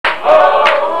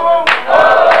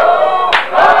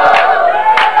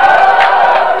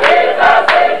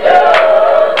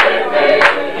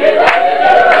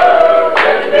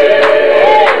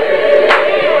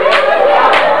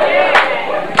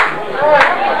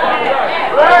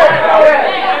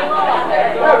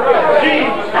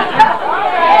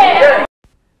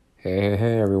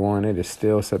is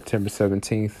still September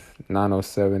 17th,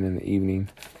 9:07 in the evening.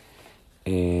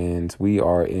 And we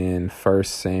are in 1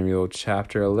 Samuel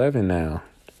chapter 11 now.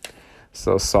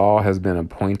 So Saul has been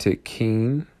appointed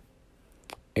king,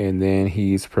 and then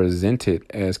he's presented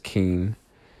as king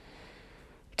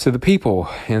to the people.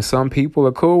 And some people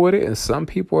are cool with it, and some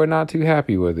people are not too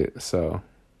happy with it. So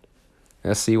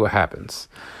let's see what happens.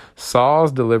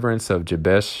 Saul's deliverance of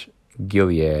Jabesh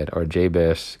Gilead, or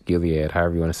Jabesh Gilead,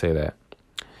 however you want to say that.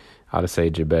 I'll just say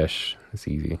Jabesh. It's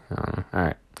easy. All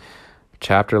right.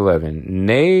 Chapter 11.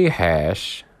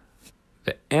 Nahash,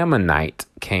 the Ammonite,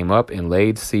 came up and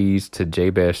laid siege to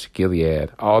Jabesh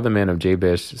Gilead. All the men of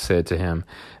Jabesh said to him,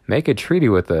 "Make a treaty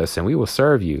with us, and we will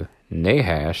serve you."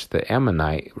 Nahash, the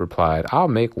Ammonite, replied, "I'll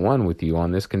make one with you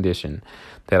on this condition,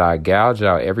 that I gouge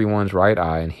out everyone's right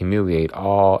eye and humiliate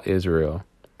all Israel."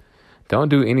 "Don't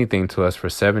do anything to us for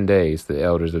 7 days," the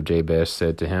elders of Jabesh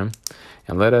said to him,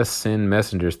 "and let us send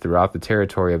messengers throughout the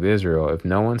territory of Israel. If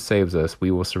no one saves us, we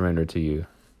will surrender to you."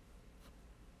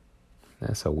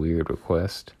 That's a weird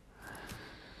request.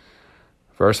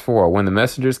 Verse 4, when the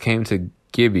messengers came to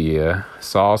Gibeah,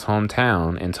 Saul's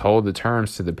hometown, and told the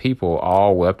terms to the people,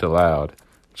 all wept aloud.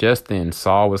 Just then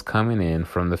Saul was coming in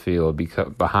from the field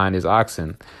behind his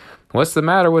oxen. "What's the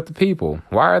matter with the people?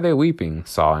 Why are they weeping?"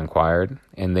 Saul inquired,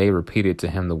 and they repeated to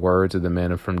him the words of the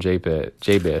men from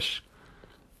Jabesh.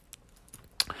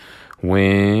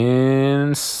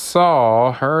 When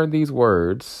Saul heard these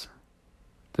words,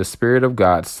 the Spirit of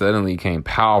God suddenly came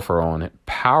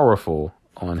powerful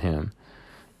on him,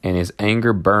 and his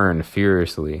anger burned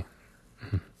furiously.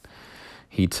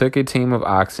 He took a team of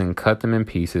oxen, cut them in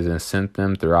pieces, and sent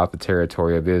them throughout the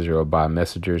territory of Israel by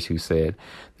messengers who said,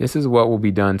 "This is what will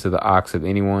be done to the ox of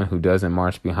anyone who doesn't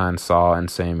march behind Saul and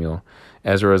Samuel."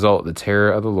 As a result, the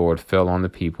terror of the Lord fell on the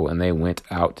people, and they went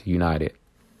out united.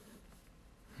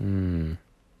 He's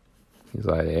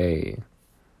like, hey.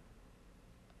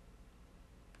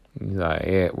 He's like,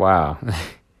 yeah, wow.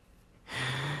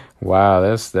 Wow,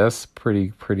 that's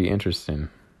pretty interesting.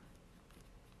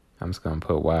 I'm just gonna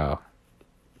put wow.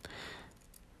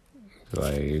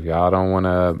 Like, if y'all don't want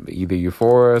to, either you're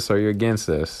for us or you're against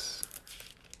us.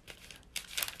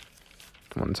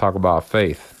 I want to talk about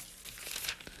faith.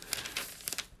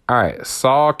 All right,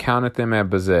 Saul counted them at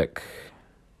Bezek.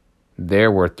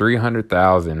 There were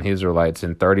 300,000 Israelites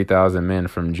and 30,000 men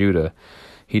from Judah.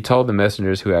 He told the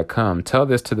messengers who had come, "Tell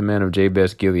this to the men of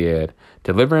Jabesh Gilead.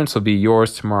 Deliverance will be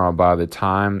yours tomorrow by the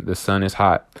time the sun is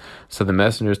hot." So the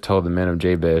messengers told the men of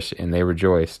Jabesh, and they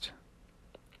rejoiced.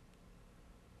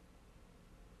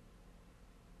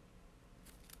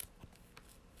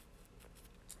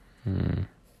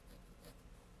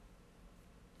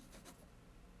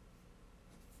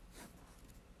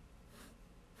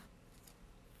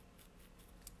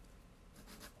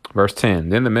 Verse 10,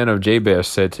 then the men of Jabesh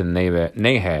said to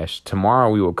Nahash,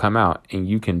 "Tomorrow we will come out, and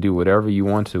you can do whatever you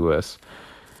want to us."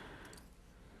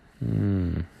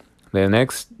 The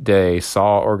next day,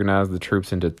 Saul organized the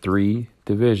troops into 3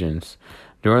 divisions.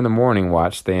 During the morning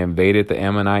watch, they invaded the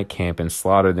Ammonite camp and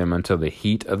slaughtered them until the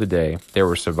heat of the day. There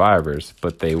were survivors,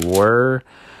 but they were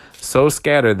so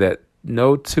scattered that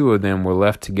no 2 of them were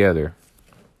left together.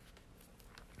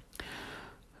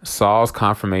 Saul's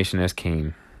confirmation as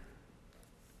king.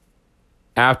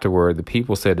 Afterward, the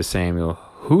people said to Samuel,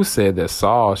 "Who said that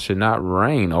Saul should not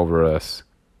reign over us?"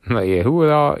 Like, yeah, who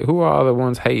are all the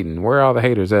ones hating? Where are all the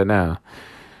haters at now?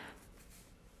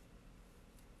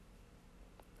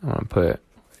 I'm going to put,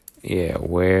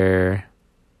 where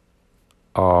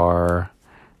are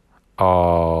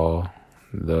all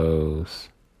those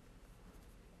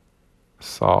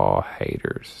Saul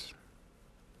haters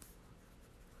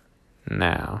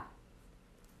now?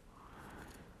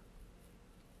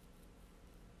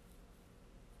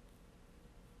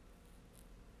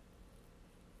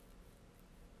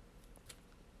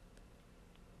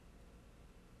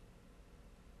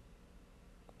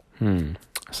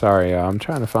 Sorry, I'm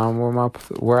trying to find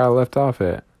where I left off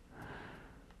at.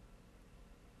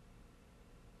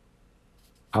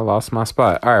 I lost my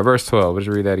spot. All right, verse 12. Let's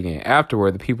read that again.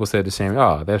 Afterward, the people said to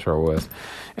Samuel, that's where it was.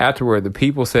 Afterward, the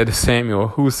people said to Samuel,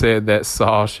 "Who said that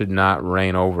Saul should not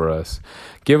reign over us?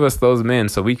 Give us those men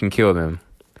so we can kill them."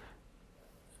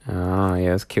 Oh,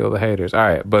 yes, kill the haters. All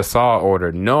right, but Saul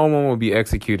ordered, "No one will be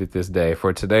executed this day,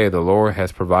 for today the Lord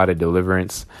has provided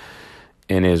deliverance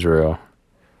in Israel."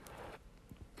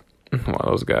 Well,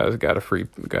 those guys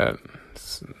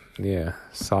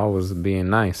Saul was being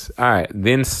nice. All right,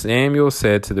 then Samuel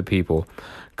said to the people,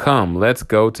 "Come, let's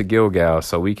go to Gilgal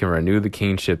so we can renew the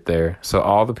kingship there." So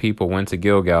all the people went to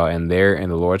Gilgal, and there in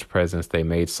the Lord's presence they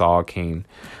made Saul king.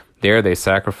 There they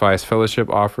sacrificed fellowship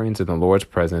offerings in the Lord's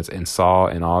presence, and Saul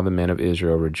and all the men of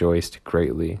Israel rejoiced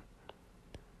greatly.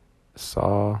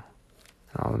 Saul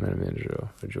and all the men of Israel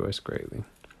rejoiced greatly.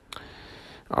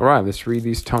 All right, let's read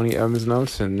these Tony Evans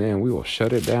notes, and then we will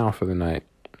shut it down for the night.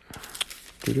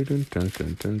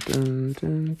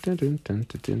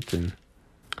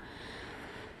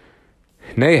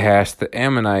 Nahash the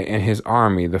Ammonite and his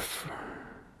army, the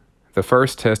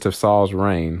first test of Saul's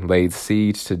reign, laid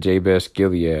siege to Jabesh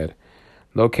Gilead,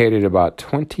 located about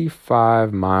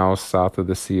 25 miles south of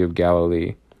the Sea of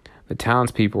Galilee. The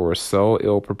townspeople were so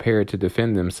ill-prepared to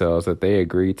defend themselves that they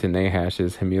agreed to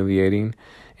Nahash's humiliating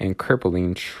and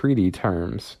crippling treaty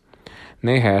terms.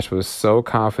 Nahash was so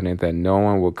confident that no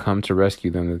one would come to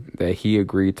rescue them that he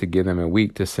agreed to give them a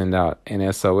week to send out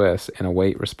an SOS and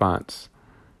await response.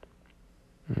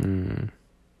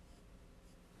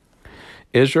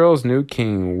 Israel's new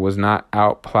king was not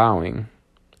out plowing.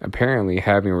 Apparently,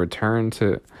 having returned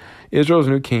to Israel's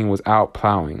new king was out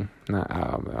plowing. Not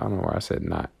out. I don't know why I said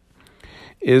not.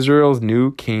 Israel's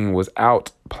new king was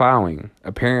out plowing,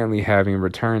 apparently having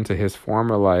returned to his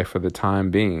former life for the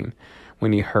time being.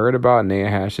 When he heard about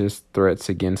Nahash's threats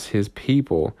against his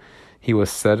people, he was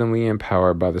suddenly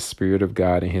empowered by the Spirit of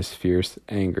God in his fierce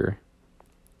anger.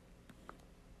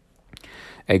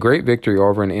 A great victory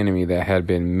over an enemy that had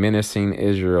been menacing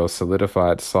Israel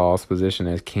solidified Saul's position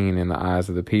as king in the eyes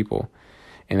of the people.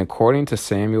 And according to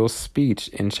Samuel's speech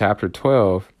in chapter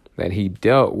 12, that he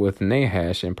dealt with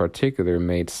Nahash in particular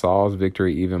made Saul's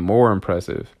victory even more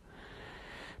impressive.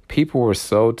 People were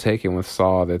so taken with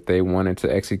Saul that they wanted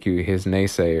to execute his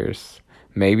naysayers,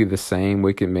 maybe the same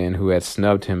wicked men who had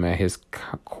snubbed him at his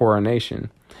coronation.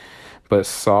 But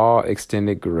Saul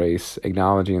extended grace,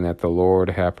 acknowledging that the Lord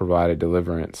had provided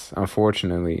deliverance.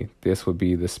 Unfortunately, this would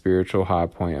be the spiritual high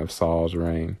point of Saul's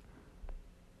reign.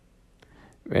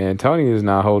 And Tony is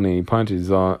not holding any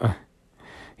punches on.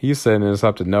 He's setting us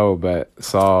up to know, but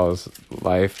Saul's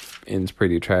life ends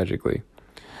pretty tragically.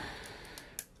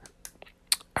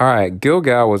 All right,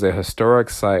 Gilgal was a historic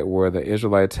site where the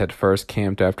Israelites had first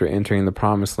camped after entering the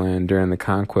Promised Land during the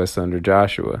conquest under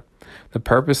Joshua. The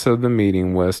purpose of the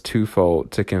meeting was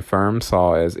twofold: to confirm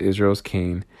Saul as Israel's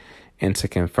king and to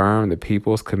confirm the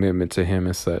people's commitment to him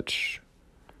as such.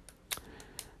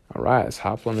 All right, let's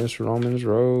hop on this Romans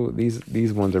road.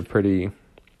 These ones are pretty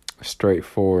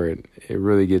straightforward. It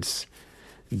really gets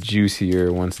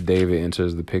juicier once David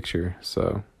enters the picture.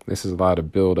 So this is a lot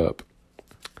of build up.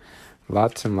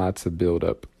 Lots and lots of build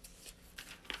up.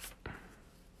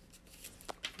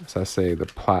 As I say, the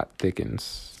plot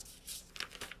thickens.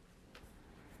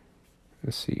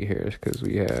 Let's see here, because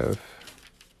we have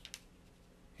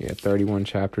 31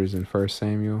 chapters in 1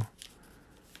 Samuel.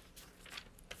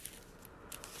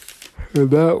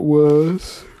 And that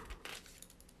was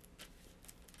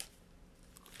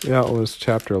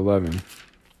chapter 11.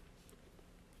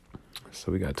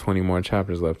 So we got 20 more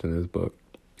chapters left in this book.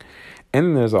 And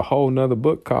then there's a whole nother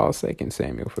book called 2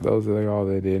 Samuel, for those of y'all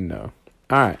that didn't know.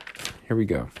 All right, here we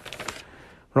go.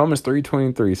 Romans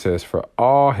 3:23 says, "For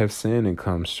all have sinned and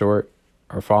fallen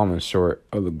short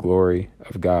of the glory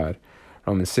of God."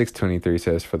 Romans 6:23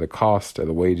 says, "For the cost of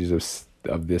the wages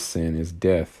of this sin is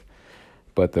death,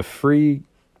 but the free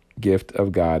gift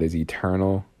of God is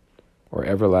eternal or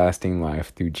everlasting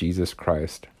life through Jesus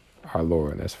Christ our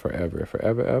Lord." That's forever,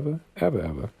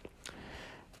 ever.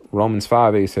 Romans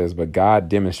 5:8 says, "But God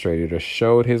demonstrated or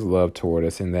showed his love toward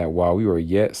us in that while we were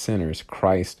yet sinners,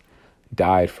 Christ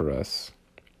died for us."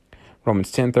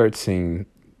 Romans 10:13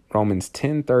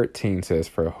 says,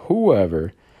 "For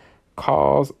whoever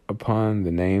calls upon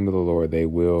the name of the Lord, they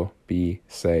will be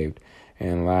saved."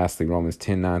 And lastly, Romans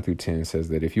 10:9-10 says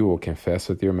that if you will confess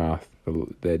with your mouth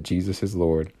that Jesus is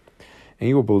Lord, and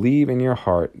you will believe in your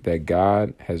heart that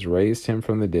God has raised him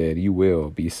from the dead, you will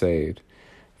be saved.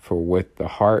 For with the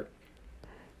heart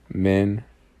men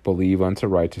believe unto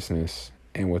righteousness,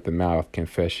 and with the mouth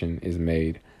confession is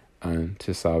made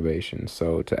unto salvation.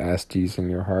 So to ask Jesus in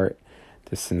your heart,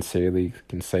 to sincerely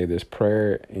can say this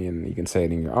prayer, and you can say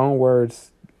it in your own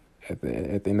words. At the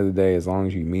end of the day, as long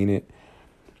as you mean it,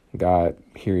 God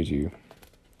hears you.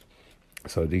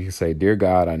 So you can say, "Dear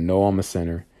God, I know I'm a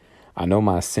sinner. I know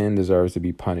my sin deserves to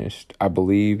be punished. I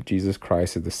believe Jesus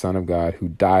Christ is the Son of God who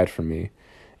died for me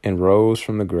and rose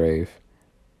from the grave,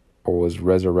 or was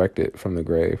resurrected from the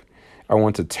grave. I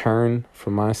want to turn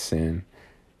from my sin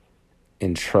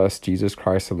and trust Jesus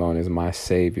Christ alone as my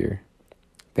Savior.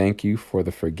 Thank you for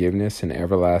the forgiveness and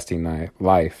everlasting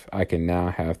life I can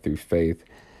now have through faith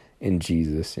in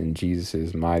Jesus. In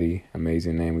Jesus' mighty,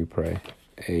 amazing name we pray.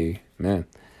 Amen."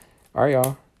 All right,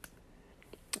 y'all.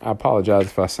 I apologize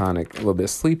if I sound a little bit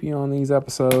sleepy on these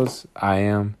episodes. I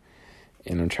am.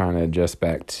 And I'm trying to adjust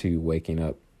back to waking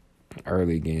up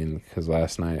early again because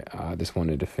last night I just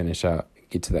wanted to finish out,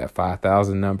 get to that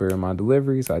 5,000 number in my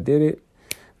deliveries. I did it.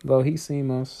 Though he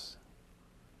seems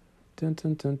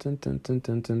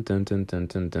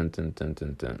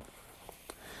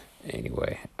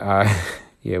anyway,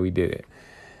 yeah, we did it.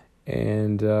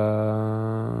 And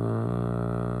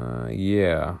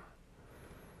yeah.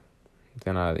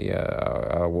 Then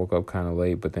I woke up kind of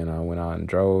late, but then I went out and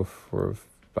drove for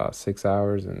about 6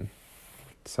 hours and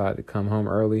decided to come home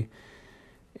early.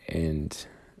 And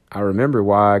I remember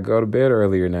why I go to bed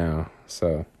earlier now.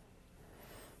 So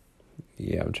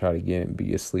yeah, I'm trying to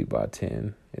be asleep by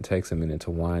 10. It takes a minute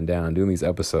to wind down. Doing these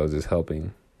episodes is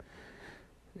helping,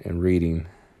 and reading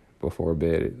before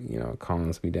bed, it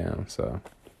calms me down. So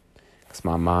it's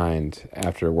my mind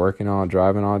after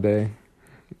driving all day.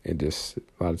 It just, a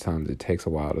lot of times it takes a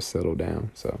while to settle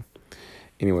down. So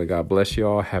anyway, God bless you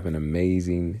all. Have an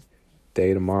amazing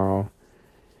day tomorrow.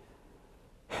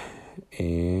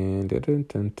 And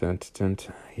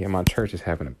yeah, my church is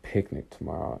having a picnic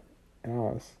tomorrow.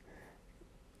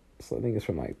 So I think it's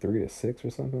from like 3 to 6 or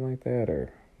something like that,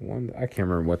 or 1. I can't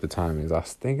remember what the time is. I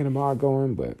was thinking about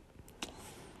going, but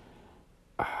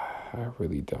I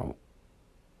really don't.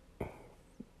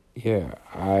 Yeah,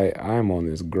 I'm on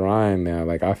this grind now.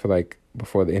 Like, I feel like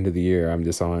before the end of the year, I'm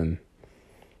just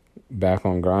back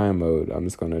on grind mode. I'm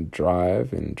just going to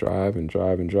drive,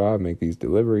 make these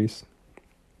deliveries.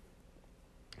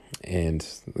 And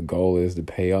the goal is to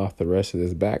pay off the rest of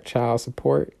this back child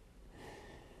support.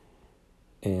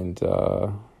 And,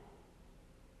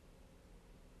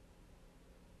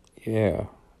 pay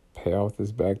off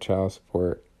this back child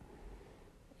support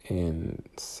and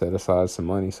set aside some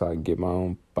money so I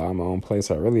can buy my own place.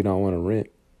 I really don't want to rent.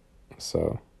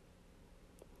 So,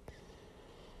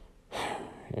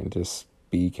 and just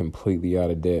be completely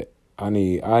out of debt. I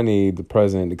need the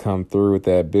president to come through with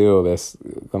that bill that's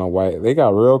gonna wipe. They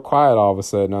got real quiet all of a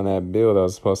sudden on that bill that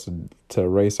was supposed to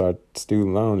erase our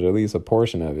student loans, or at least a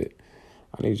portion of it.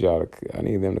 I need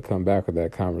them to come back with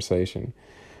that conversation,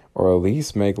 or at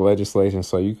least make legislation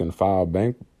so you can file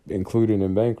included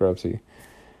in bankruptcy.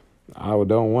 I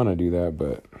don't want to do that,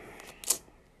 but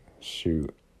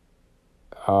shoot.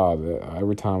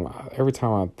 Every time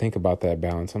I think about that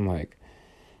balance, I'm like,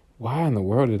 why in the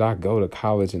world did I go to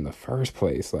college in the first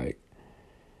place? Like,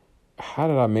 how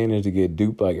did I manage to get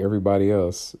duped like everybody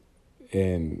else?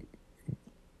 And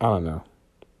I don't know.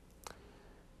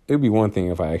 It'd be one thing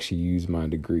if I actually used my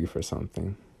degree for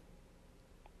something,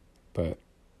 but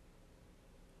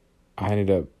I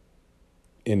ended up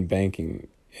in banking,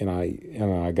 and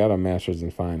I got a master's in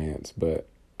finance, but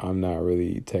I'm not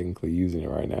really technically using it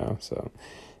right now. So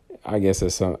I guess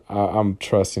I'm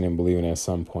trusting and believing at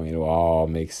some point it'll all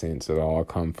make sense. It'll all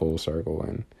come full circle,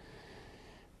 and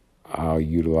I'll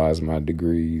utilize my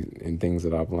degree and things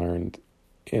that I've learned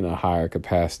in a higher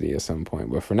capacity at some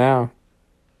point. But for now,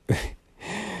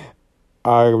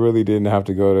 I really didn't have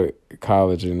to go to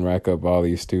college and rack up all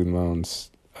these student loans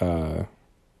to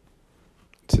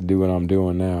do what I'm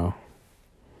doing now.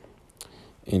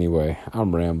 Anyway,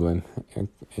 I'm rambling, and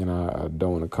I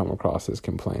don't want to come across as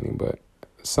complaining, but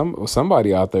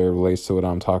somebody out there relates to what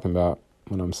I'm talking about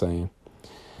when I'm saying.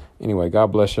 Anyway,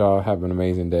 God bless y'all. Have an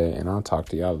amazing day, and I'll talk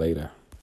to y'all later.